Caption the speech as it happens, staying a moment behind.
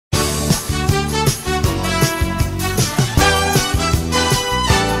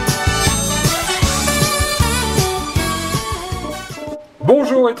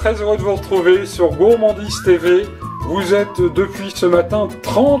Bonjour et très heureux de vous retrouver sur Gourmandises TV. Vous êtes depuis ce matin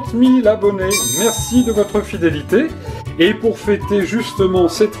 30 000 abonnés. Merci de votre fidélité. Et pour fêter justement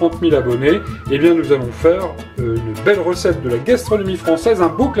ces 30 000 abonnés, eh bien nous allons faire une belle recette de la gastronomie française, un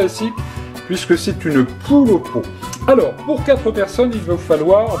beau classique, puisque c'est une poule au pot. Alors, pour 4 personnes, il va vous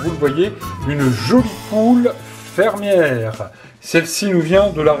falloir, vous le voyez, une jolie poule fermière. Celle-ci nous vient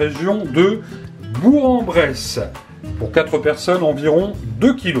de la région de Bourg-en-Bresse. Pour 4 personnes, environ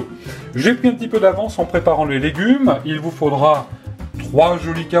 2 kg. J'ai pris un petit peu d'avance en préparant les légumes. Il vous faudra 3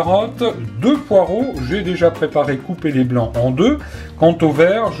 jolies carottes, 2 poireaux. J'ai déjà préparé couper les blancs en deux. Quant aux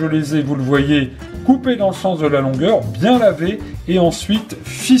verts, je les ai, vous le voyez, coupés dans le sens de la longueur, bien lavés et ensuite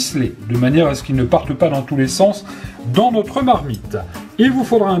ficelés, de manière à ce qu'ils ne partent pas dans tous les sens dans notre marmite. Il vous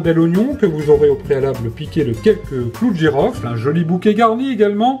faudra un bel oignon que vous aurez au préalable piqué de quelques clous de girofle, un joli bouquet garni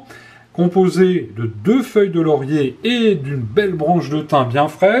également, composé de 2 feuilles de laurier et d'une belle branche de thym bien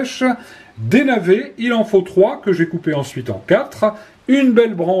fraîche, des navets, il en faut 3 que j'ai coupés ensuite en 4, une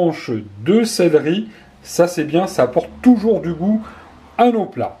belle branche de céleri, ça c'est bien, ça apporte toujours du goût à nos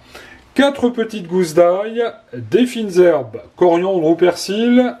plats. 4 petites gousses d'ail, des fines herbes, coriandre ou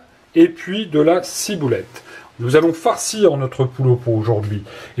persil, et puis de la ciboulette. Nous allons farcir notre poule au pot aujourd'hui.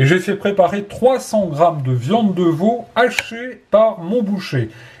 Et j'ai fait préparer 300 g de viande de veau hachée par mon boucher.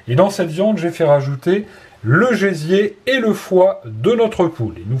 Et dans cette viande, j'ai fait rajouter le gésier et le foie de notre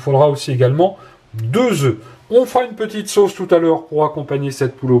poule. Il nous faudra aussi également 2 œufs. On fera une petite sauce tout à l'heure pour accompagner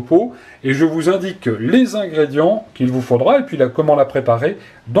cette poule au pot. Et je vous indique les ingrédients qu'il vous faudra et puis comment la préparer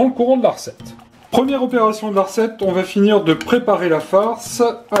dans le courant de la recette. Première opération de la recette, on va finir de préparer la farce.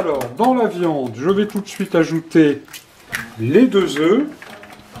 Alors, dans la viande, je vais tout de suite ajouter les 2 œufs.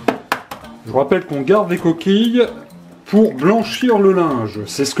 Je vous rappelle qu'on garde les coquilles pour blanchir le linge.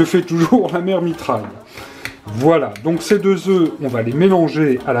 C'est ce que fait toujours la mère Mitraille. Voilà, donc ces 2 œufs, on va les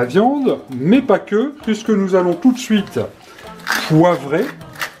mélanger à la viande, mais pas que, puisque nous allons tout de suite poivrer.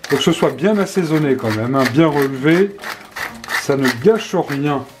 Faut que ce soit bien assaisonné quand même, hein, bien relevé. Ça ne gâche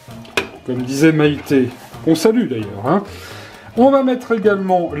rien. Comme disait Maïté, qu'on salue d'ailleurs. Hein. On va mettre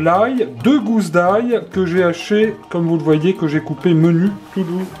également l'ail, 2 gousses d'ail que j'ai hachées, comme vous le voyez, que j'ai coupé menu, tout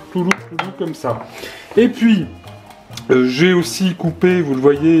doux, comme ça. Et puis, j'ai aussi coupé, vous le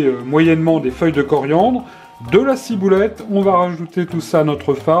voyez, moyennement des feuilles de coriandre, de la ciboulette. On va rajouter tout ça à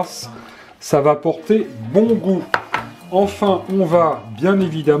notre farce. Ça va porter bon goût. Enfin, on va bien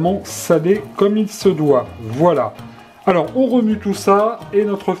évidemment saler comme il se doit. Voilà. Alors, on remue tout ça et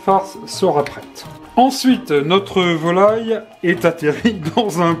notre farce sera prête. Ensuite, notre volaille est atterrie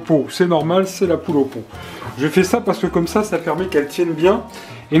dans un pot. C'est normal, c'est la poule au pot. Je fais ça parce que comme ça permet qu'elle tienne bien.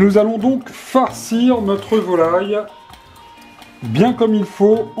 Et nous allons donc farcir notre volaille bien comme il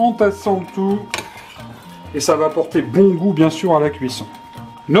faut, en tassant le tout. Et ça va apporter bon goût, bien sûr, à la cuisson.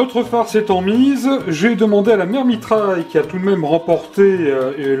 Notre farce étant mise, j'ai demandé à la mère Mitraille, qui a tout de même remporté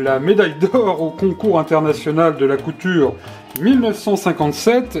la médaille d'or au concours international de la couture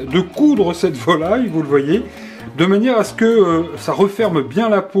 1957, de coudre cette volaille, vous le voyez, de manière à ce que ça referme bien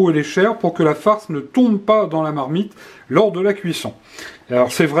la peau et les chairs pour que la farce ne tombe pas dans la marmite lors de la cuisson.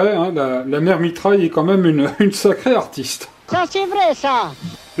 Alors c'est vrai, hein, la mère Mitraille est quand même une sacrée artiste. Ça c'est vrai ça.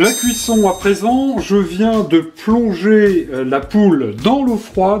 La cuisson à présent, je viens de plonger la poule dans l'eau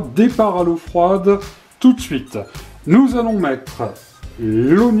froide, départ à l'eau froide, tout de suite. Nous allons mettre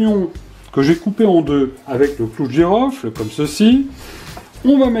l'oignon que j'ai coupé en 2 avec le clou de girofle, comme ceci.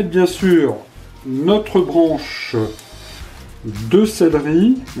 On va mettre bien sûr notre branche de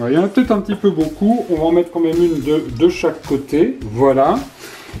céleri. Il y en a peut-être un petit peu beaucoup, on va en mettre quand même une de chaque côté, voilà.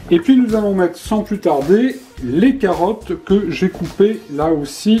 Et puis nous allons mettre sans plus tarder les carottes que j'ai coupées là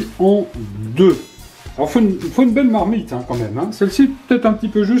aussi en 2. Alors il faut une belle marmite hein, quand même. Hein. Celle-ci peut-être un petit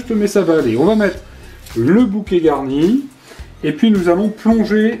peu juste mais ça va aller. On va mettre le bouquet garni et puis nous allons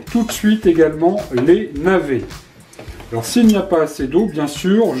plonger tout de suite également les navets. Alors s'il n'y a pas assez d'eau, bien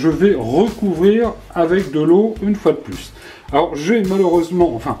sûr, je vais recouvrir avec de l'eau une fois de plus. Alors j'ai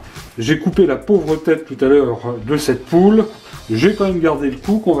malheureusement, j'ai coupé la pauvre tête tout à l'heure de cette poule. J'ai quand même gardé le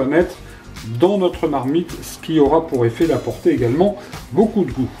cou qu'on va mettre dans notre marmite, ce qui aura pour effet d'apporter également beaucoup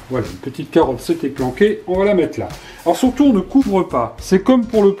de goût. Voilà, une petite carotte s'était planquée, on va la mettre là. Alors surtout, on ne couvre pas. C'est comme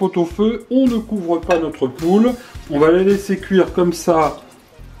pour le pot-au-feu, on ne couvre pas notre poule. On va la laisser cuire comme ça,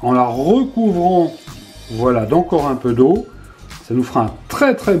 en la recouvrant, voilà, d'encore un peu d'eau. Ça nous fera un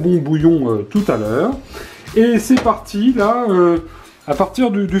très très bon bouillon tout à l'heure. Et c'est parti, là... à partir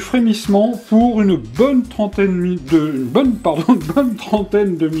du frémissement pour une bonne trentaine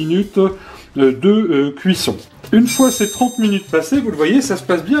de minutes de cuisson. Une fois ces 30 minutes passées, vous le voyez, ça se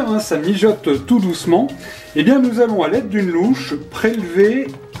passe bien, hein, ça mijote tout doucement. Eh bien, nous allons à l'aide d'une louche prélever,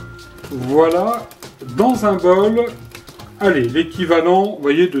 voilà, dans un bol, allez, l'équivalent, vous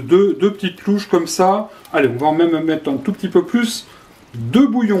voyez, de deux petites louches comme ça. Allez, on va même mettre un tout petit peu plus de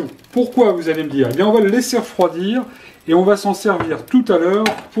bouillon. Pourquoi, vous allez me dire? Eh bien, on va le laisser refroidir et on va s'en servir tout à l'heure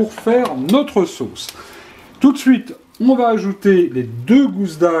pour faire notre sauce. Tout de suite, on va ajouter les 2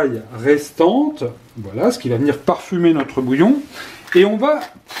 gousses d'ail restantes, voilà, ce qui va venir parfumer notre bouillon, et on va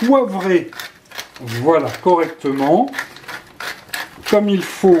poivrer, voilà, correctement, comme il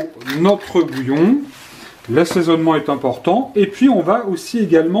faut, notre bouillon. L'assaisonnement est important, et puis on va aussi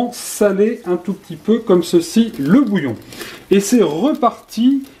également saler un tout petit peu, comme ceci, le bouillon. Et c'est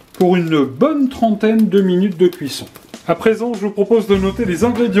reparti pour une bonne trentaine de minutes de cuisson. À présent, je vous propose de noter les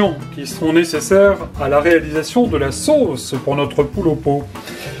ingrédients qui seront nécessaires à la réalisation de la sauce pour notre poule au pot.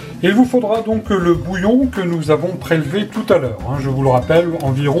 Il vous faudra donc le bouillon que nous avons prélevé tout à l'heure. Je vous le rappelle,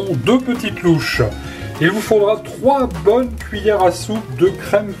 environ 2 petites louches. Il vous faudra 3 bonnes cuillères à soupe de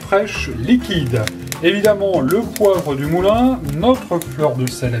crème fraîche liquide. Évidemment, le poivre du moulin, notre fleur de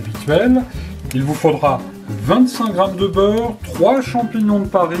sel habituelle. Il vous faudra 25 g de beurre, 3 champignons de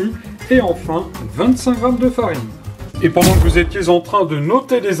Paris et enfin 25 g de farine. Et pendant que vous étiez en train de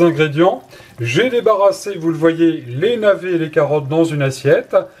noter les ingrédients, j'ai débarrassé, vous le voyez, les navets et les carottes dans une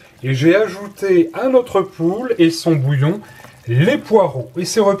assiette. Et j'ai ajouté à notre poule et son bouillon les poireaux. Et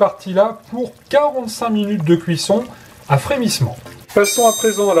c'est reparti là pour 45 minutes de cuisson à frémissement. Passons à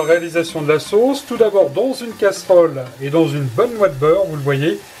présent à la réalisation de la sauce. Tout d'abord, dans une casserole et dans une bonne noix de beurre, vous le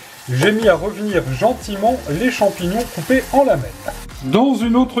voyez, j'ai mis à revenir gentiment les champignons coupés en lamelles. Dans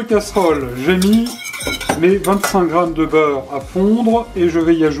une autre casserole, j'ai mis mes 25 g de beurre à fondre et je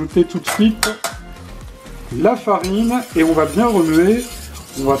vais y ajouter tout de suite la farine et on va bien remuer.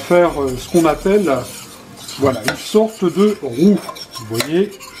 On va faire ce qu'on appelle, voilà, une sorte de roux. Vous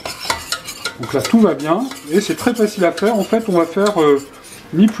voyez, donc là tout va bien et c'est très facile à faire. En fait, on va faire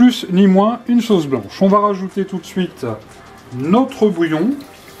ni plus ni moins une sauce blanche. On va rajouter tout de suite notre bouillon.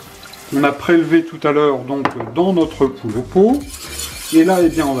 On a prélevé tout à l'heure donc dans notre poule au pot. Et là, eh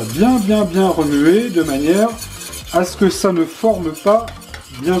bien, on va bien remuer de manière à ce que ça ne forme pas,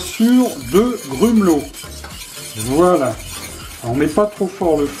 bien sûr, de grumelot. Voilà. On ne met pas trop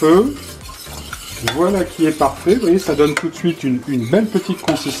fort le feu. Voilà qui est parfait. Vous voyez, ça donne tout de suite une belle petite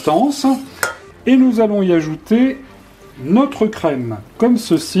consistance. Et nous allons y ajouter notre crème, comme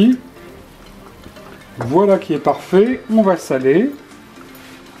ceci. Voilà qui est parfait. On va saler.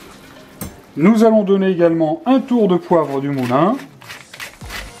 Nous allons donner également un tour de poivre du moulin.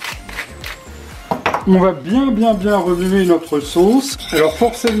 On va bien remuer notre sauce. Alors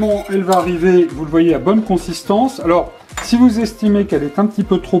forcément, elle va arriver, vous le voyez, à bonne consistance. Alors, si vous estimez qu'elle est un petit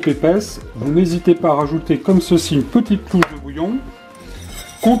peu trop épaisse, vous n'hésitez pas à rajouter comme ceci une petite touche de bouillon.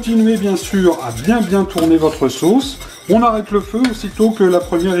 Continuez bien sûr à bien tourner votre sauce. On arrête le feu aussitôt que la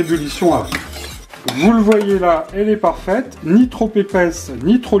première ébullition arrive. Vous le voyez là, elle est parfaite, ni trop épaisse,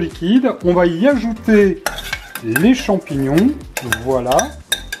 ni trop liquide. On va y ajouter les champignons, voilà.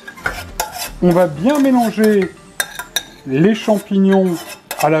 On va bien mélanger les champignons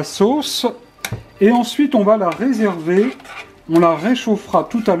à la sauce et ensuite on va la réserver. On la réchauffera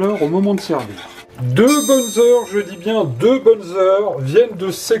tout à l'heure au moment de servir. 2 bonnes heures, je dis bien 2 bonnes heures, viennent de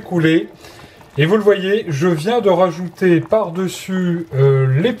s'écouler. Et vous le voyez, je viens de rajouter par-dessus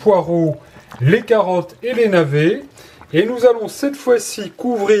les poireaux, les carottes et les navets. Et nous allons cette fois-ci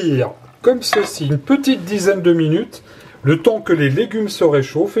couvrir comme ceci une petite dizaine de minutes, le temps que les légumes se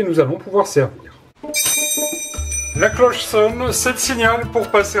réchauffent et nous allons pouvoir servir. La cloche sonne, c'est le signal pour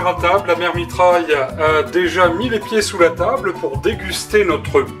passer à table. La mère Mitraille a déjà mis les pieds sous la table pour déguster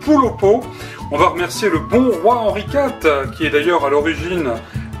notre poule au pot. On va remercier le bon Roi Henri IV, qui est d'ailleurs à l'origine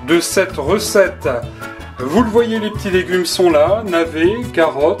de cette recette. Vous le voyez, les petits légumes sont là, navets,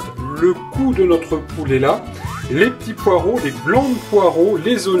 carottes, le cou de notre poule est là, les petits poireaux, les blancs de poireaux,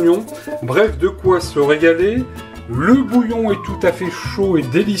 les oignons, bref, de quoi se régaler. Le bouillon est tout à fait chaud et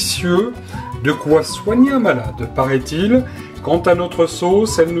délicieux, de quoi soigner un malade, paraît-il. Quant à notre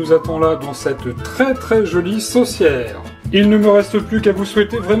sauce, elle nous attend là dans cette très jolie saucière. Il ne me reste plus qu'à vous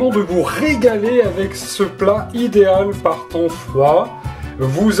souhaiter vraiment de vous régaler avec ce plat idéal par temps froid.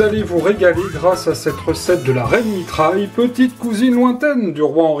 Vous allez vous régaler grâce à cette recette de la reine Mitraille, petite cousine lointaine du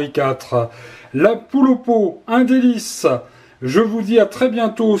roi Henri IV. La poule au pot, un délice. Je vous dis à très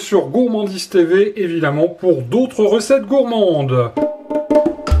bientôt sur Gourmandises TV, évidemment, pour d'autres recettes gourmandes.